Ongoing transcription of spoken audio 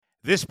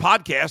This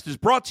podcast is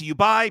brought to you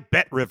by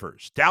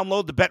BetRivers.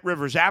 Download the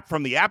BetRivers app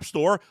from the App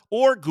Store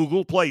or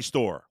Google Play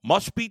Store.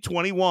 Must be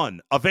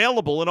 21.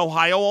 Available in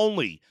Ohio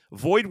only.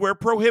 Void where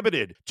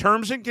prohibited.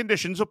 Terms and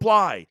conditions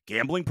apply.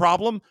 Gambling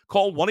problem?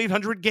 Call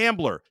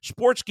 1-800-GAMBLER.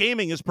 Sports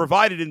gaming is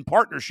provided in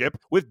partnership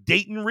with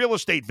Dayton Real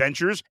Estate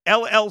Ventures,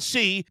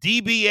 LLC,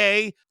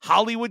 DBA,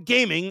 Hollywood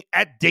Gaming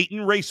at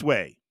Dayton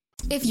Raceway.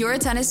 If you're a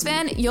tennis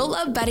fan, you'll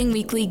love Betting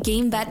Weekly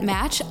Game Bet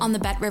Match on the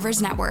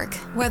BetRivers Network.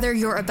 Whether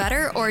you're a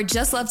bettor or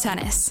just love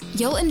tennis,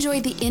 you'll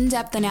enjoy the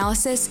in-depth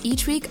analysis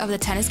each week of the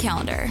tennis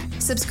calendar.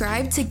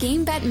 Subscribe to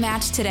Game Bet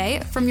Match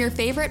today from your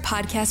favorite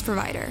podcast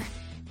provider.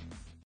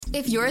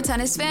 If you're a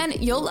tennis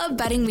fan, you'll love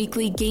Betting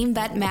Weekly Game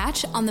Bet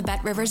Match on the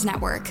BetRivers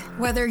Network.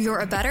 Whether you're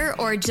a bettor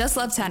or just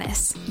love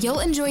tennis, you'll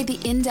enjoy the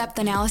in-depth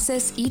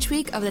analysis each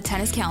week of the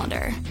tennis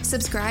calendar.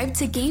 Subscribe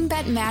to Game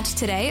Bet Match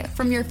today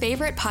from your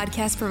favorite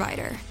podcast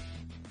provider.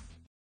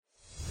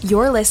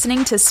 You're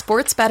listening to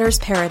Sports Bettors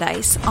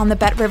Paradise on the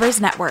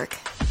BetRivers Network.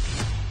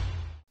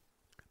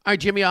 All right,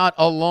 Jimmy Ott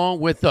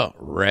along with the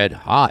red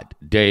hot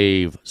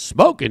Dave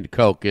Smoking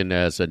Cokin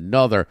as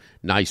another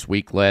nice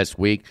week last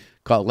week.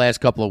 Last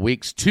couple of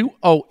weeks,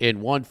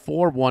 2-0-1,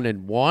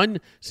 4-1-1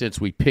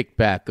 since we picked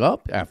back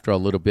up after a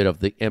little bit of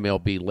the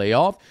MLB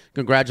layoff.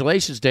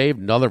 Congratulations, Dave.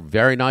 Another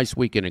very nice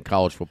weekend in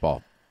college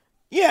football.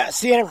 Yeah,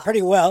 seeing him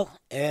pretty well,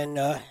 and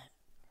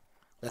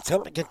let's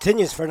hope it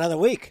continues for another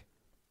week.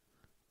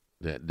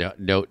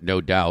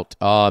 No doubt.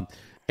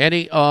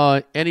 Any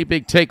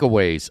big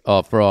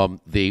takeaways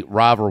from the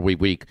rivalry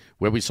week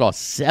where we saw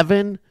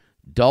 7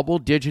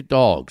 double-digit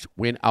dogs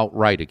win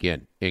outright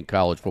again in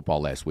college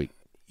football last week?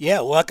 Yeah,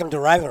 welcome to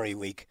rivalry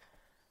week.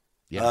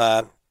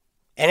 Yeah.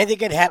 Anything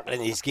can happen in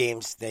these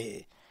games.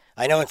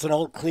 I know it's an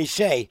old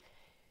cliche,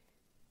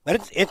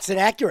 but it's an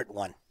accurate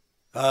one.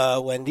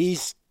 When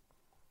these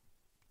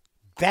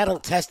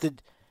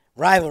battle-tested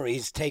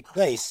rivalries take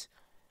place,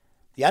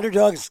 the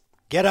underdogs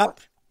get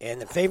up, and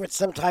the favorites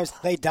sometimes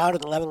play down to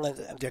the level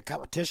of their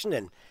competition,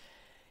 and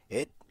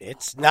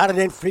it's not an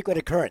infrequent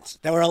occurrence.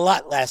 There were a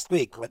lot last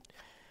week, but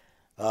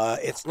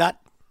it's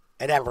not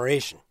an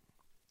aberration.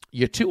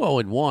 Your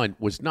 2-0-1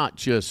 was not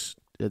just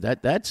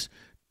that.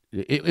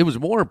 It was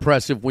more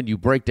impressive when you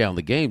break down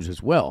the games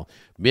as well.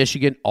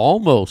 Michigan,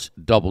 almost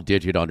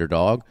double-digit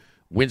underdog,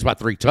 wins by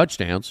 3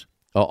 touchdowns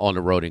on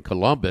the road in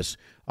Columbus.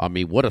 I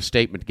mean, what a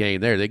statement game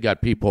there. They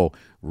got people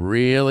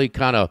really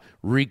kind of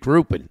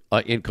regrouping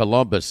in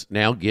Columbus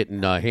now,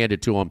 getting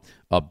handed to them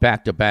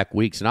back-to-back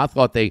weeks. And I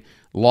thought they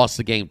lost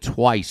the game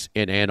twice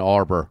in Ann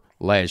Arbor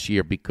last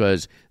year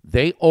because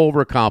they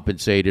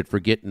overcompensated for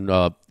getting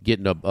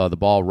the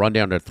ball run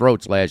down their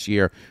throats last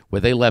year,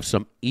 where they left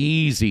some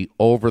easy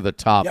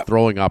over-the-top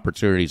throwing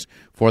opportunities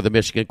for the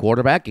Michigan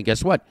quarterback. And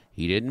guess what?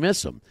 He didn't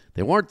miss them.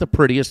 They weren't the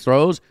prettiest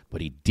throws,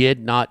 but he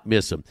did not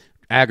miss them.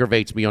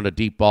 Aggravates me on a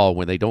deep ball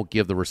when they don't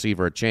give the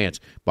receiver a chance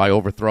by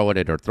overthrowing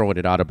it or throwing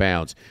it out of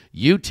bounds.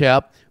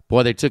 UTEP,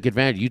 boy, they took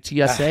advantage.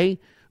 UTSA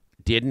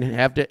didn't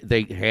have to.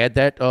 They had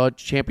that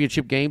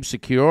championship game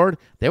secured.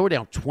 They were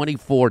down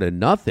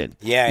 24-0.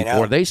 Yeah,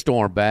 before they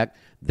stormed back.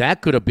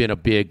 That could have been a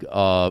big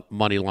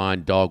money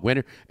line dog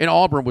winner. And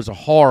Auburn was a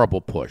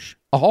horrible push.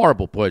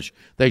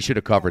 They should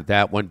have covered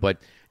that one,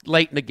 but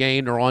late in the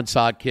game, they're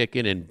onside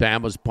kicking, and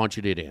Bama's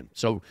punching it in.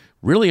 So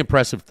really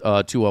impressive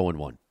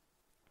 2-0-1.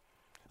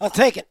 I'll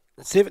take it.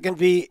 Let's see if it can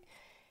be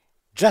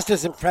just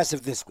as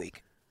impressive this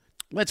week.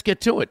 Let's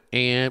get to it,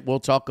 and we'll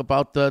talk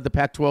about the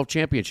Pac-12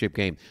 championship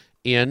game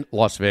in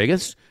Las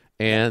Vegas.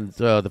 And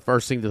the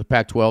first thing that the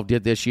Pac-12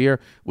 did this year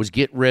was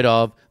get rid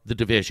of the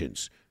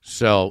divisions.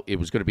 So it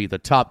was going to be the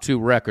top 2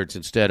 records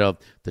instead of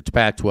the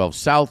Pac-12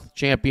 South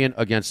champion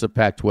against the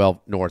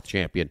Pac-12 North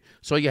champion.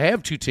 So you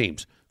have 2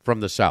 teams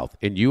from the South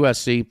in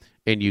USC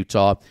and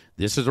Utah.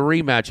 This is a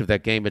rematch of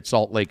that game at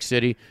Salt Lake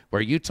City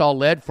where Utah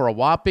led for a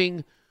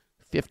whopping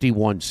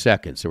 51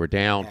 seconds. They were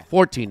down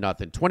 14-0,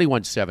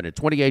 21-7, and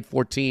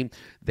 28-14.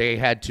 They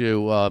had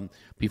to,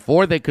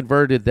 before they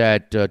converted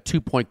that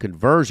 2-point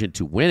conversion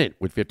to win it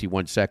with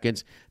 51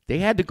 seconds, they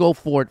had to go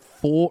for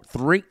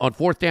it on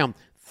fourth down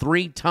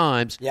 3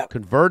 times,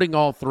 converting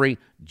all 3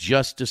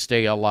 just to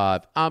stay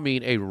alive. I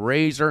mean, a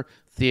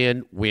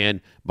razor-thin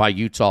win by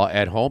Utah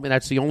at home, and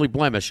that's the only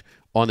blemish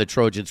on the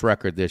Trojans'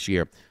 record this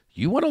year.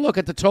 You want to look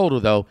at the total,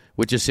 though,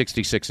 which is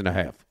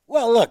 66.5.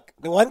 Well, look,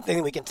 the one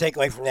thing we can take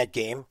away from that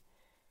game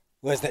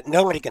was that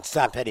nobody can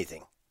stop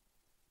anything.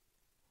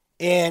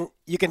 And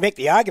you can make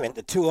the argument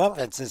the 2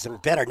 offenses are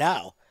better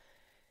now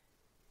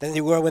than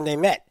they were when they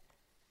met.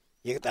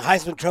 You get the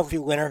Heisman Trophy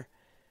winner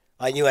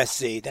on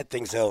USC. That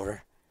thing's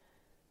over.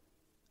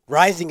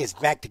 Rising is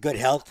back to good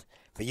health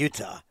for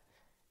Utah.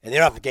 And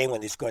they're off a game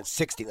when they scored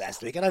 60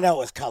 last week. And I know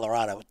it was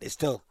Colorado, but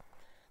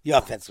the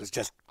offense was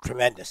just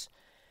tremendous.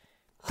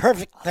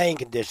 Perfect playing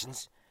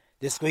conditions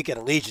this week at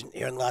Allegiant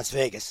here in Las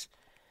Vegas.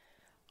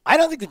 I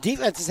don't think the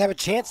defenses have a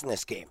chance in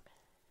this game.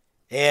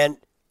 And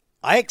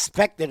I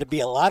expect there to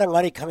be a lot of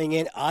money coming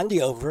in on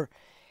the over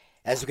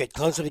as we get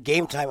closer to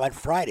game time on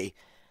Friday.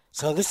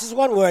 So this is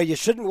one where you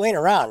shouldn't wait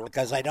around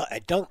because I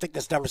don't think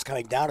this number's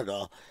coming down at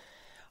all.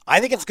 I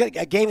think it's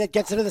a game that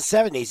gets into the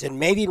 70s and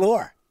maybe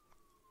more.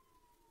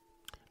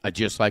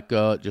 Just like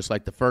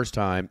the first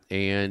time,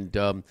 and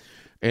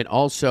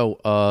also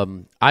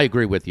I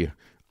agree with you.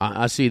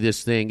 I see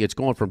this thing; it's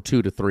going from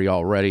 2 to 3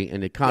 already,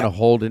 and it kind of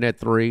holding at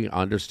 3.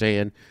 I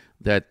understand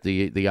that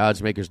the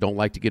odds makers don't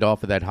like to get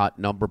off of that hot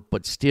number,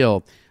 but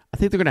still, I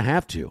think they're going to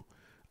have to.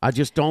 I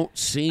just don't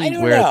see I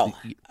don't where. know.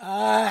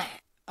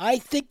 I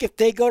think if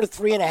they go to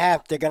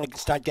 3.5, they're going to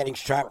start getting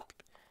sharp.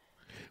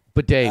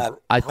 But Dave,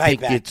 I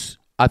think back.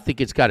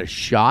 it's got a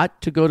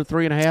shot to go to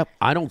 3.5.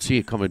 I don't see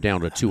it coming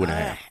down to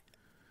 2.5.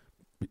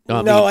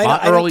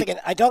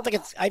 I don't think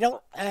it's.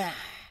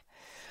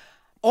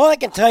 All I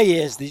can tell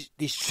you is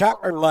the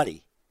sharper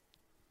money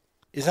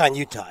is on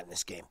Utah in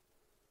this game.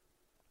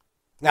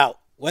 Now,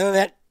 whether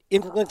that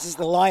influences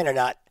the line or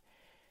not,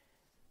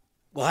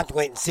 we'll have to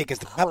wait and see because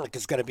the public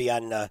is going to be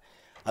on the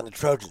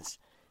Trojans.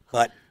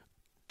 But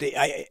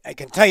I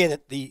can tell you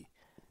that the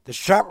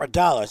sharper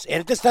dollars,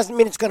 and this doesn't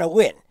mean it's going to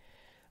win.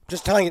 I'm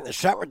just telling you the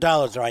sharper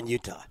dollars are on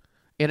Utah.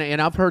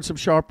 And I've heard some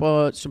sharp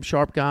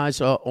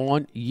guys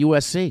on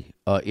USC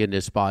in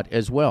this spot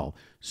as well.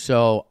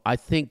 So I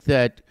think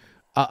that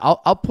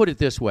I'll put it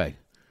this way: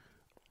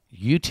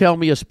 you tell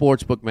me a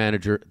sportsbook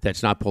manager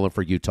that's not pulling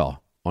for Utah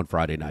on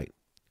Friday night,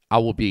 I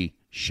will be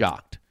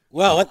shocked.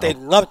 Well, what they'd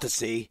love to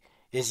see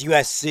is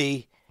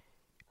USC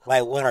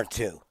by 1 or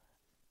 2.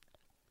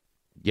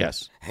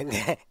 Yes. And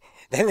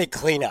then they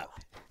clean up.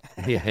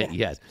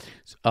 Yes.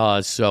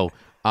 So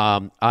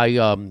I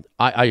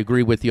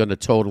agree with you on the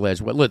total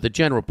as well. Look, the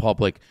general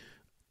public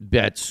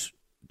bets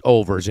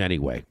overs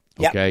anyway.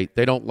 Okay,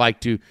 They don't like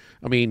to.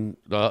 I mean,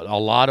 a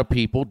lot of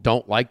people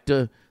don't like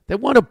to. They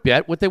want to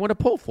bet what they want to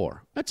pull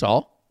for. That's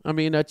all. I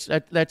mean, that's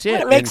it. Well,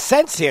 it makes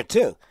sense here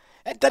too.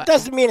 That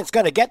doesn't mean it's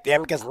going to get there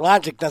because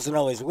logic doesn't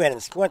always win in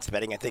sports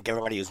betting. I think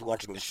everybody who's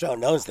watching the show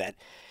knows that.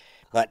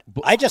 But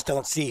I just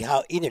don't see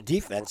how either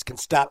defense can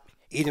stop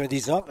either of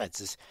these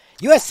offenses.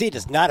 USC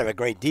does not have a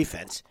great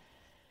defense,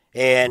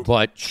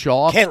 but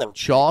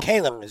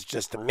Caleb is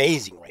just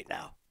amazing right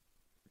now.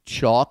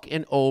 Chalk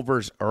and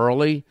overs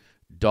early,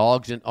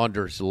 dogs and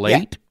unders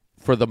late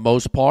for the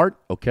most part.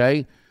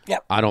 Okay.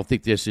 Yep. I don't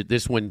think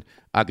this one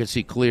I can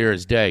see clear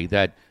as day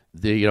that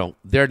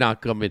they're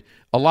not coming.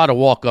 A lot of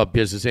walk-up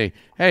business saying,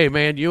 hey,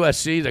 man,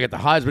 USC, they got the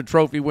Heisman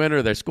Trophy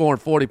winner. They're scoring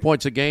 40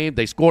 points a game.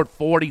 They scored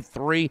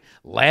 43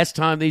 last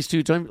time these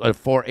two teams,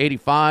 for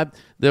 85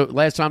 the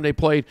last time they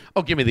played.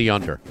 Oh, give me the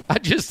under. I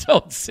just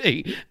don't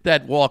see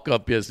that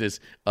walk-up business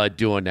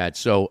doing that.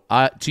 So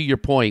to your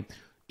point,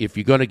 if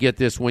you're going to get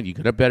this one, you're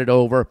going to bet it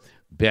over,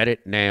 bet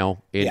it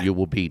now, and you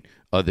will beat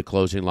the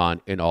closing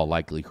line in all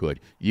likelihood.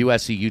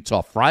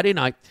 USC-Utah Friday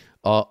night,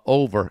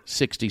 over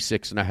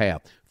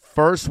 66.5.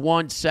 First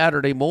one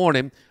Saturday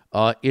morning,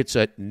 it's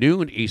at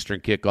noon Eastern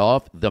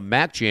kickoff, the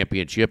MAC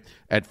championship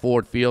at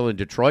Ford Field in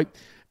Detroit.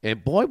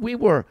 And, boy, we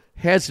were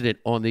hesitant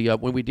on the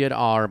when we did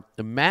our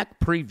MAC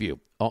preview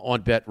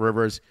on Bet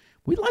Rivers.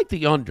 We liked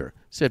the under.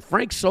 Said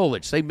Frank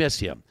Solich, they miss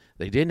him.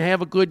 They didn't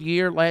have a good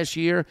year last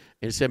year.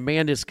 And said,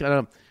 man, this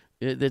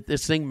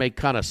thing may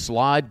kind of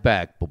slide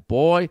back. But,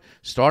 boy,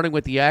 starting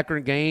with the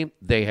Akron game,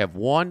 they have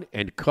won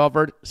and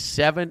covered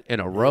 7 in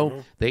a row. Mm-hmm.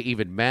 They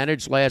even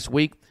managed last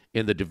week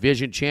in the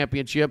division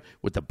championship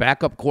with the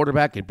backup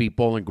quarterback and beat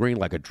Bowling Green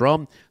like a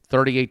drum,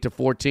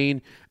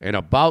 38-14. And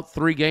about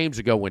 3 games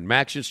ago when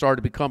MACtion started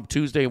to become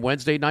Tuesday and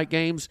Wednesday night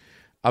games,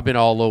 I've been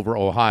all over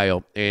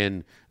Ohio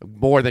and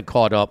more than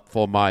caught up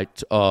for my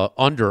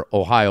under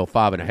Ohio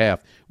 5.5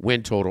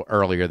 win total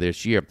earlier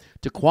this year.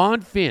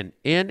 Taquan Finn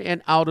in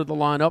and out of the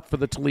lineup for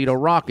the Toledo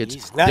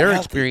Rockets, their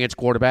experienced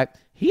quarterback.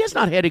 He has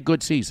not had a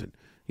good season.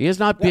 He has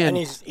not been. And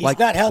he's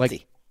not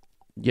healthy.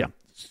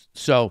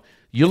 So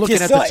you're looking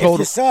at the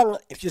total.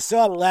 If you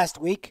saw him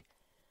last week,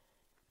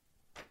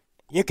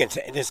 you can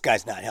say this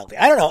guy's not healthy.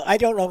 I don't know. I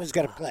don't know if he's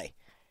going to play.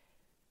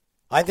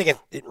 I think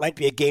it might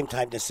be a game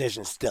time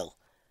decision still.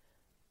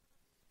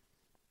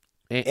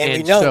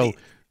 And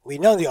we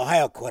know the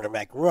Ohio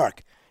quarterback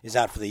Rourke is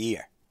out for the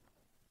year.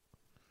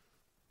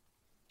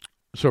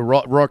 So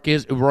Rourke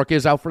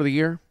is out for the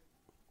year?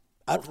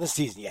 Out for the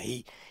season,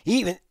 yeah.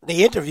 They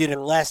interviewed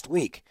him last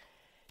week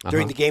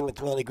during the game with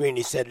Bowling Green.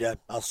 He said,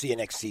 "I'll see you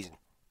next season."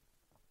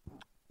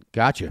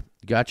 Gotcha.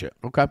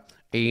 Okay.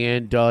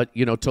 And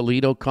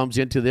Toledo comes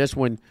into this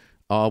one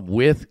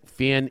with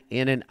Finn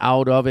in and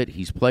out of it.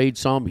 He's played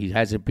some. He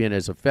hasn't been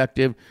as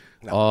effective.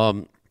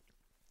 No.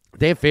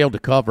 They have failed to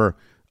cover.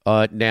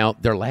 Now,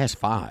 their last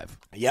 5.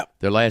 Yep.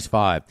 Their last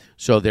 5.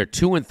 So they're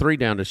 2-3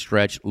 down the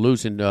stretch,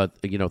 losing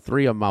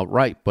 3 of them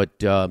outright. But,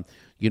 the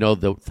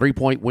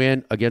 3-point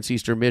win against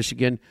Eastern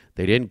Michigan,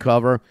 they didn't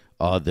cover.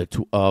 The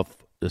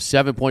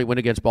 7-point win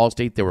against Ball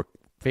State, they were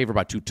favored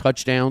by 2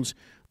 touchdowns.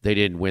 They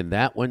didn't win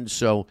that one.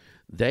 So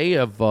they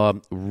have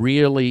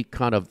really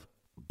kind of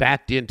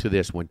backed into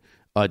this one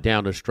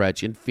down the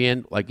stretch. And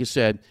Finn, like you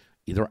said,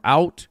 either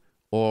out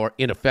or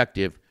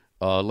ineffective,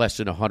 less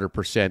than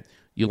 100%.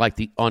 You like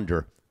the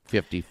under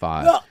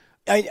 55. Well,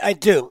 I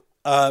do.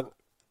 The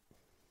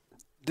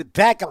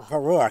backup for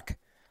Rourke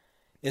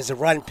is a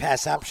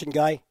run-pass option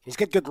guy. He's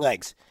got good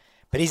legs.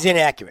 but he's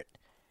inaccurate.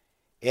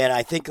 And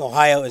I think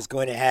Ohio is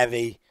going to have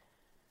a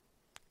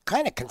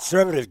kind of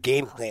conservative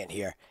game plan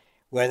here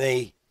where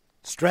they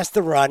stress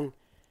the run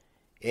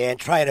and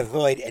try and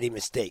avoid any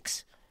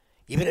mistakes.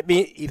 Even if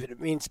it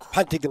means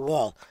punting the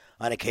ball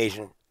on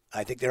occasion,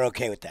 I think they're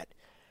okay with that.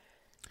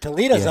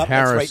 Toledo's up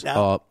right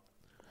now.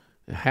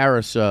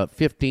 Harris,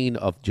 15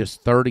 of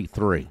just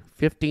 33.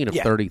 15 of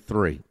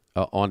 33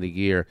 on the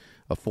year,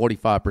 a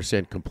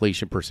 45%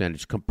 completion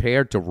percentage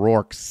compared to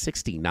Rourke's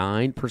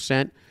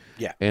 69%.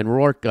 Yeah. And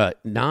Rourke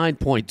got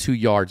 9.2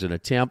 yards an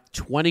attempt,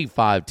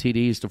 25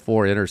 TDs to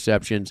 4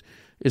 interceptions.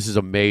 This is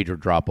a major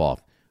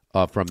drop-off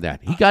from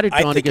that. He got it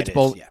done against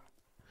Bowling. Yeah.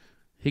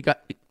 He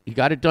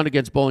got it done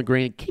against Bowling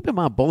Green. Keep in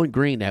mind, Bowling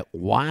Green, that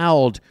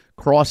wild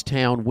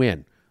crosstown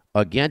win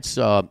against,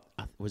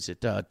 was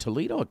it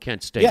Toledo or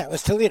Kent State? Yeah, it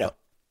was Toledo.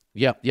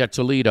 Yeah,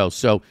 Toledo.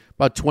 So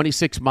about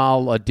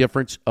 26-mile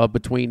difference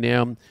between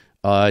them.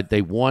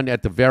 They won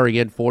at the very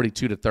end,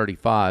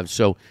 42-35.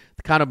 So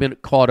kind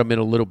of caught them in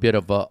a little bit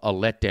of a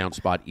letdown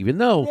spot, even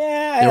though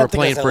they were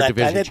playing for a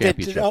division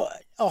championship.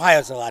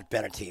 Ohio's a lot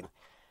better team.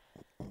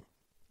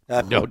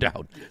 No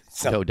doubt.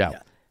 No doubt.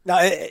 Yeah.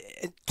 Now,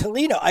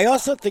 Toledo, I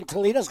also think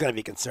Toledo's going to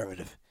be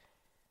conservative.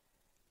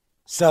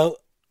 So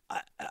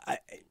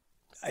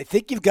I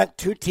think you've got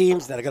two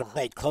teams that are going to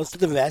play close to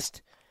the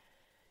vest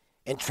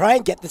and try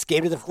and get this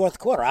game to the fourth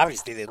quarter.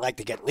 Obviously, they'd like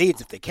to get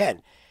leads if they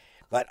can.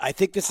 But I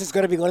think this is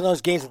going to be one of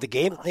those games with the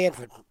game plan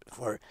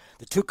for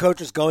the two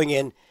coaches going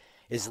in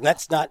is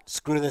let's not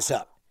screw this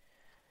up.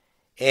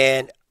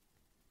 And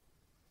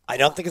I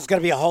don't think it's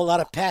going to be a whole lot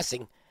of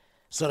passing.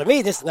 So to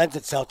me, this lends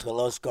itself to a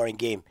low-scoring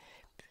game.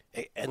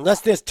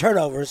 Unless there's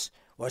turnovers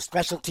or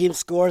special team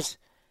scores,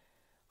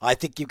 I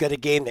think you've got a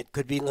game that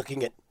could be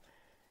looking at,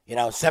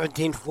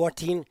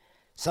 17-14,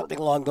 something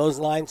along those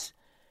lines,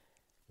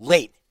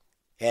 late.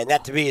 And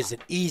that, to me, is an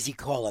easy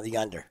call on the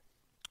under.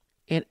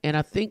 And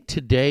I think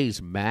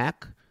today's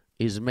MAC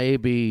is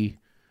maybe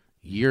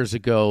years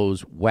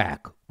ago's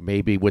WAC,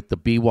 maybe with the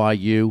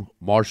BYU,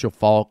 Marshall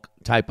Faulk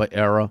type of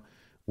era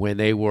when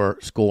they were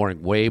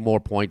scoring way more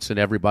points than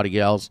everybody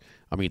else.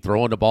 I mean,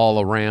 throwing the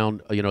ball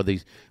around.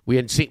 We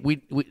hadn't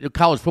seen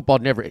college football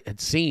never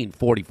had seen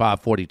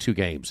 45, 42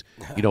 games.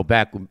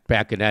 Back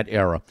in that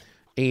era,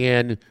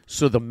 and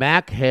so the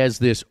MAC has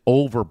this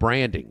over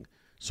branding.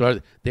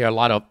 So there are a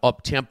lot of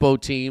up-tempo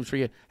teams for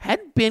you.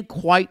 Hadn't been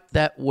quite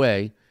that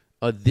way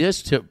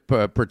this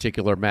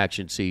particular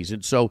matching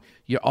season. So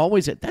you're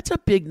always that's a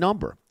big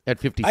number at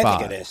 55. I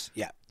think it is,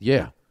 yeah.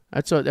 Yeah,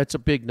 that's a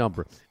big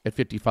number at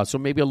 55. So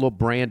maybe a little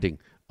branding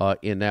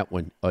in that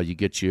one. You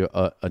get you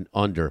an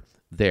under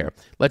there.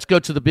 Let's go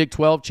to the Big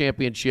 12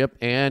 championship,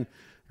 and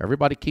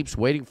everybody keeps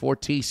waiting for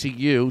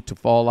TCU to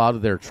fall out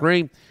of their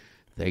tree.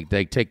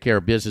 They take care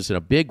of business in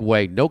a big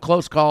way. No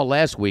close call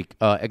last week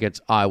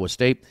against Iowa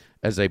State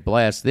as they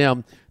blast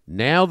them.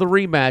 Now the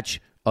rematch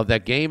of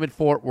that game in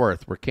Fort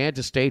Worth where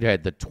Kansas State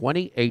had the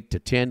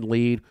 28-10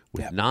 lead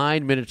with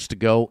 9 minutes to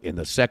go in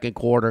the second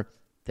quarter.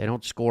 They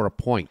don't score a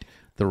point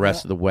the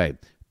rest of the way.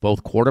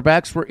 Both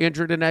quarterbacks were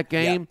injured in that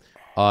game,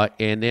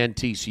 and then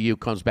TCU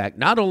comes back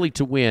not only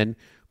to win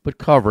but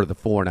cover the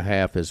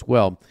 4.5 as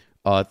well.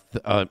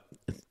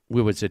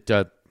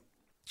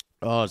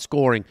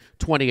 Scoring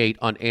 28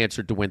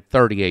 unanswered to win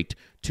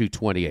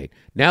 38-28.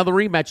 Now the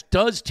rematch.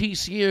 Does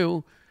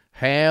TCU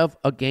have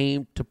a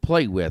game to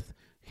play with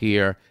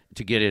here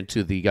to get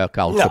into the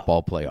college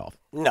football playoff?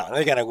 No,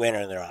 they got to win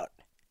or they're out.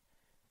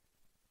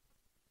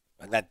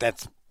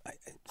 That's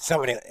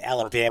somebody,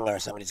 Alabama or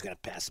somebody's going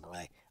to pass them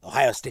away.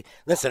 Ohio State.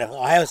 Listen, if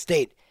Ohio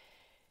State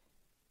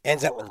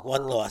ends up with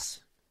one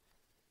loss,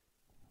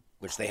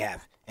 which they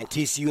have, and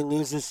TCU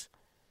loses,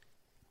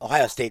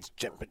 Ohio State's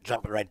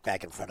jumping right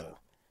back in front of them.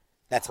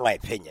 That's my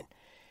opinion.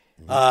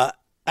 I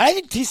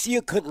think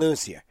TCU could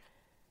lose here.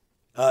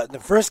 The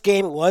first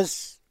game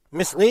was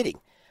misleading.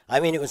 I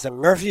mean, it was a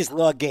Murphy's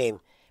Law game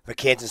for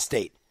Kansas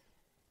State.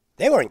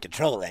 They were in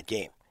control of that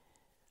game.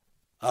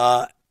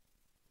 All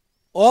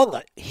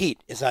the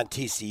heat is on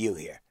TCU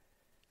here.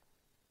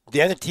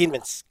 The other team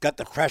that's got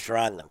the pressure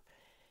on them.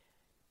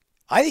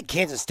 I think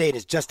Kansas State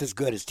is just as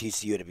good as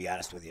TCU, to be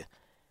honest with you.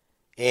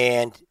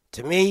 And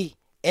to me,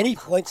 any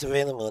points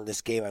available in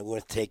this game are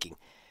worth taking.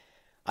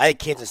 I think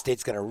Kansas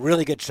State's got a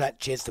really good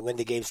chance to win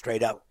the game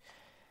straight up.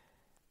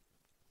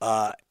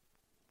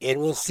 And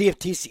we'll see if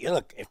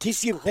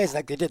TCU plays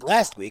like they did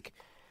last week,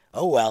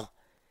 oh well.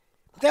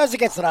 But that was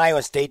against an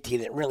Iowa State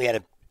team that really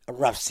had a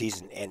rough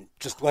season and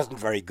just wasn't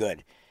very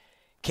good.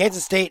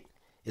 Kansas State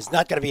is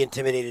not going to be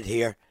intimidated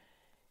here.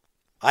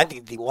 I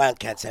think the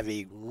Wildcats have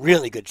a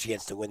really good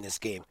chance to win this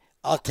game.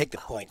 I'll take the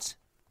points.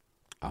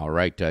 All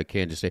right,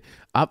 Kansas State.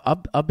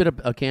 I've been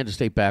a Kansas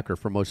State backer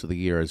for most of the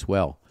year as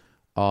well.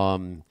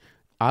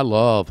 I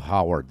love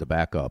Howard, the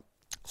backup.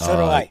 So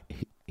do I.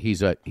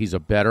 He's a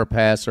better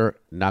passer,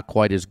 not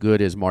quite as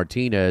good as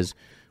Martinez,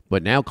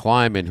 but now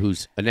Kleiman,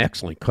 who's an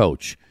excellent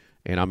coach,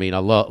 and I mean I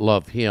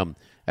love him.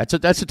 That's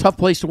a tough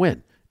place to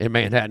win in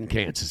Manhattan,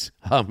 Kansas.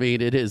 I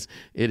mean it is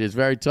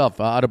very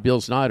tough. Out of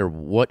Bill Snyder,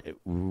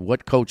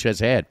 what coach has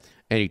had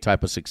any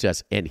type of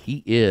success, and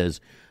he is.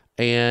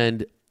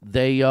 And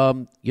they,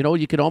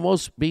 you can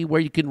almost be where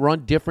you can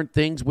run different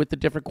things with the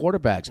different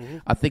quarterbacks. Mm-hmm.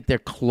 I think they're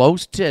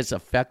close to as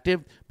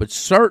effective, but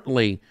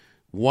certainly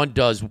one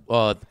does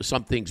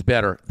some things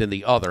better than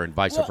the other and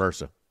vice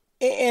versa.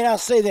 And I'll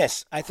say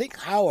this. I think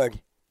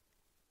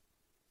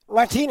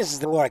Martinez is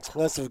the more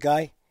explosive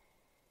guy,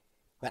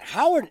 but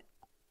Howard,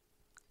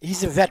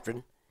 he's a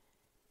veteran,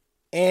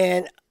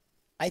 and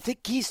I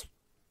think he's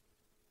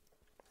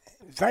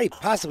very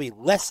possibly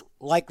less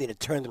likely to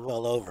turn the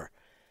ball over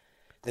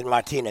than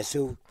Martinez,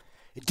 who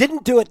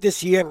didn't do it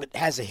this year but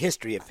has a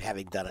history of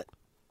having done it.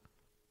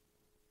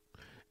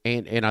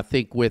 And I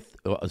think with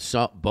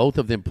both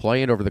of them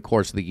playing over the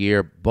course of the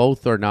year,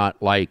 both are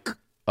not like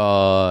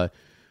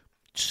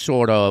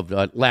sort of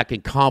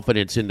lacking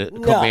confidence in the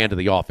command of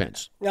the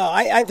offense. No,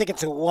 I think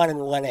it's a 1 and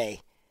 1A.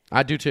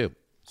 I do too.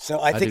 So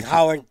I think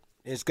Howard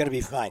is going to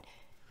be fine.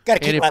 Got to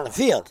keep him on the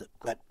field,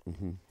 but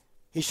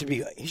he should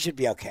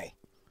be okay.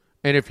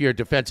 And if you're a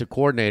defensive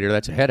coordinator,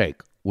 that's a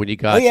headache when you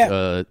got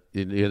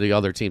the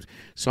other teams.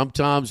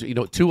 Sometimes,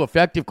 two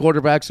effective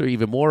quarterbacks are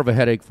even more of a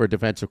headache for a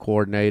defensive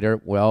coordinator.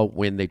 Well,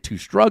 when they two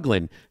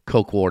struggling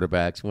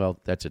co-quarterbacks, well,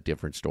 that's a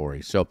different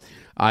story. So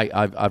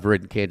I've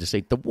ridden Kansas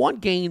State. The one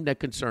game that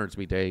concerns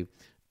me, Dave,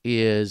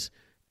 is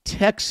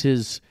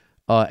Texas.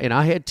 And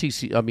I had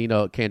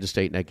Kansas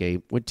State in that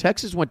game. When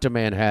Texas went to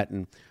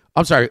Manhattan,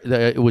 I'm sorry,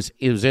 it was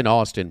in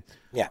Austin.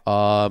 Yeah.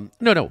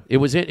 It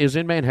was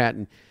in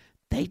Manhattan.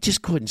 They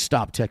just couldn't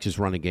stop Texas'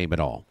 running game at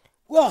all.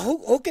 Well,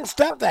 who can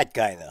stop that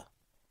guy, though?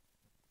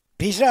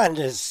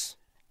 Bijan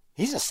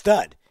he's a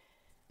stud.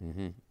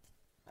 Mm-hmm.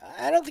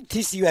 I don't think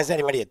TCU has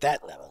anybody at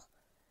that level.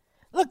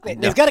 Look,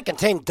 they've got to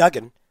contain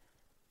Duggan,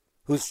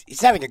 he's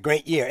having a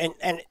great year.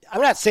 And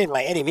I'm not saying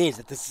by any means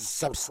that this is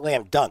some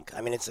slam dunk. I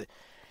mean,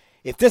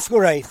 if this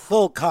were a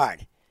full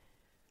card,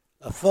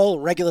 a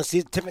full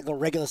typical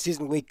regular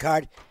season week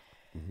card,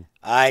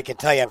 I can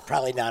tell you I'm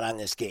probably not on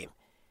this game.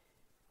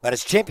 But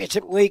it's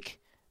championship week.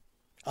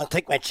 I'll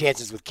take my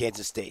chances with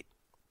Kansas State.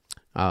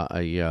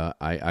 I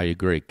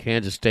agree.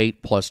 Kansas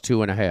State plus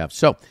 2.5.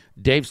 So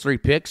Dave's 3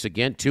 picks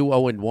again: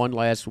 2-0-1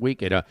 last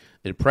week, and an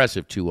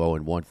impressive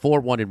 2-0-1,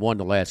 4-1-1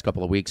 the last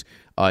couple of weeks.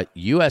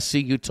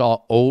 USC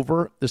Utah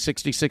over the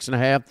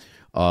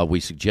 66.5.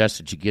 We suggest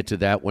that you get to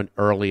that one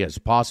early as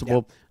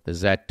possible, as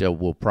that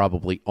will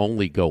probably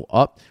only go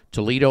up.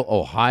 Toledo,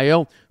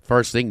 Ohio,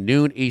 first thing,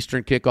 noon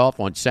Eastern kickoff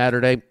on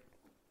Saturday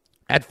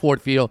at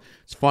Ford Field.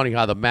 It's funny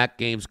how the MAC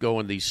games go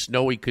in these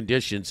snowy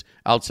conditions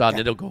outside, and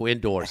then they'll go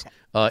indoors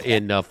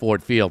in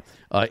Ford Field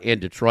in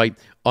Detroit.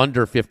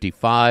 Under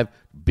 55,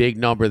 big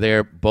number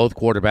there. Both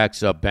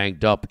quarterbacks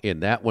banged up in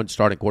that one,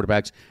 starting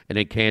quarterbacks, and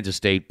then Kansas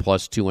State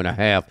plus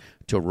 2.5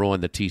 to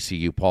ruin the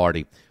TCU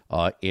party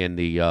in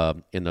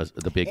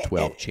the Big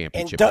 12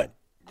 championship.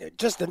 And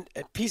just a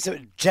piece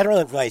of general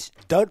advice: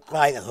 don't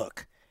buy the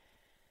hook.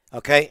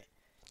 Okay,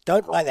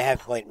 don't buy the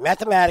half point.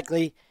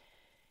 Mathematically,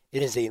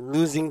 it is a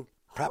losing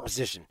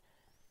proposition.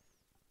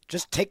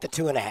 Just take the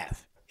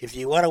 2.5. If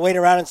you want to wait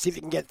around and see if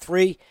you can get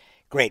 3,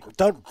 great. But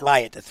don't buy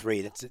it to 3.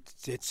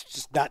 It's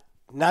just not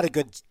a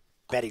good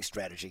betting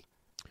strategy.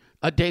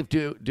 Dave,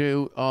 do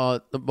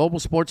the mobile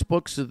sports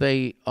books do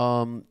they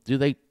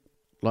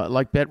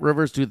like Bet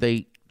Rivers? Do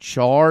they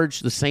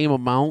charge the same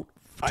amount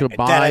to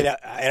buy?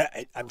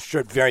 I'm sure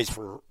it varies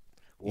from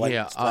one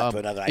spot to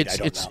another. I don't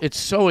know. It's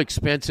so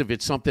expensive.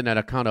 It's something that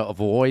I kind of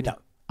avoid. No.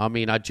 I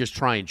mean, I just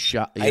try and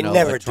try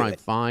and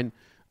find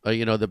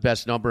the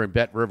best number, and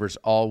Bet Rivers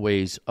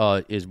always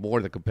is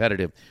more than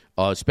competitive,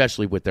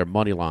 especially with their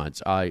money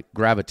lines. I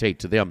gravitate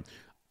to them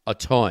a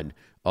ton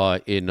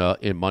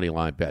in money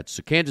line bets.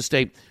 So Kansas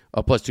State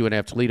plus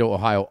 2.5, Toledo,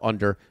 Ohio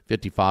under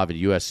 55, and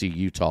USC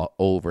Utah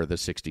over the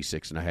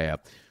 66.5.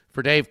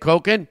 For Dave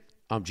Cokin,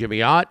 I'm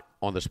Jimmy Ott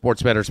on the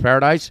Sports Bettors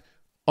Paradise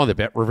on the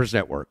Bet Rivers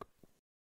Network.